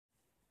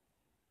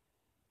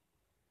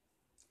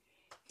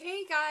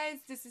Hey guys,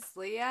 this is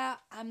Leah.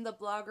 I'm the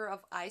blogger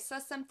of I Saw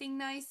Something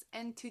Nice,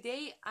 and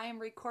today I'm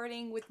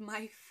recording with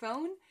my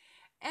phone,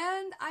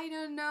 and I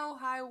don't know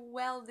how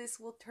well this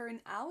will turn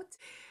out.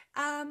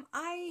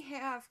 I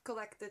have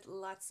collected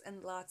lots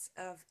and lots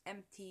of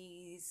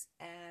empties,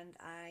 and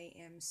I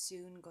am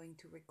soon going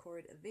to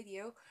record a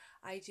video.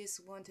 I just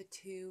wanted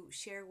to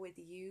share with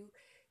you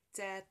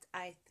that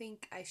I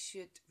think I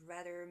should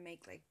rather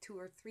make like 2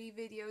 or 3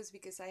 videos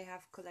because I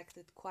have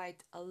collected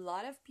quite a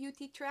lot of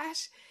beauty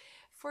trash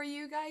for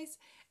you guys.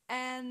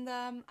 And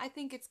I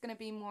think it's gonna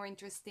be more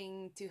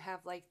interesting to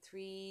have like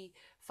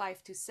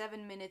 5 to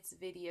 7 minutes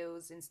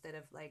videos instead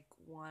of like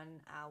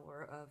 1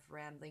 hour of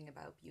rambling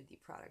about beauty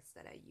products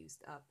that I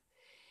used up.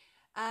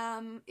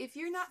 If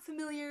you're not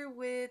familiar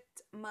with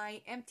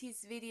my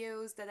empties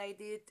videos that I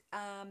did,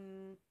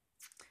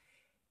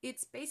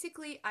 it's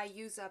basically I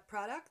use up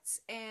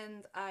products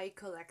and I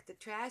collect the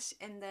trash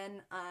and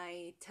then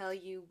I tell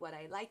you what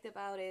I liked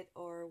about it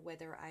or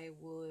whether I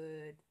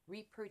would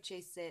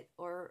repurchase it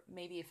or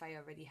maybe if I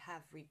already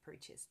have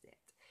repurchased it.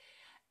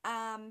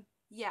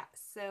 Yeah,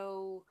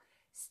 so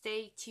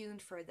stay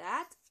tuned for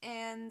that.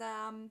 And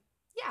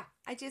yeah,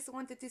 I just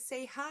wanted to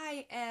say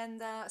hi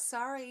and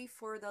sorry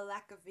for the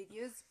lack of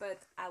videos,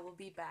 but I will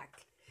be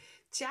back.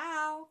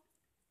 Ciao!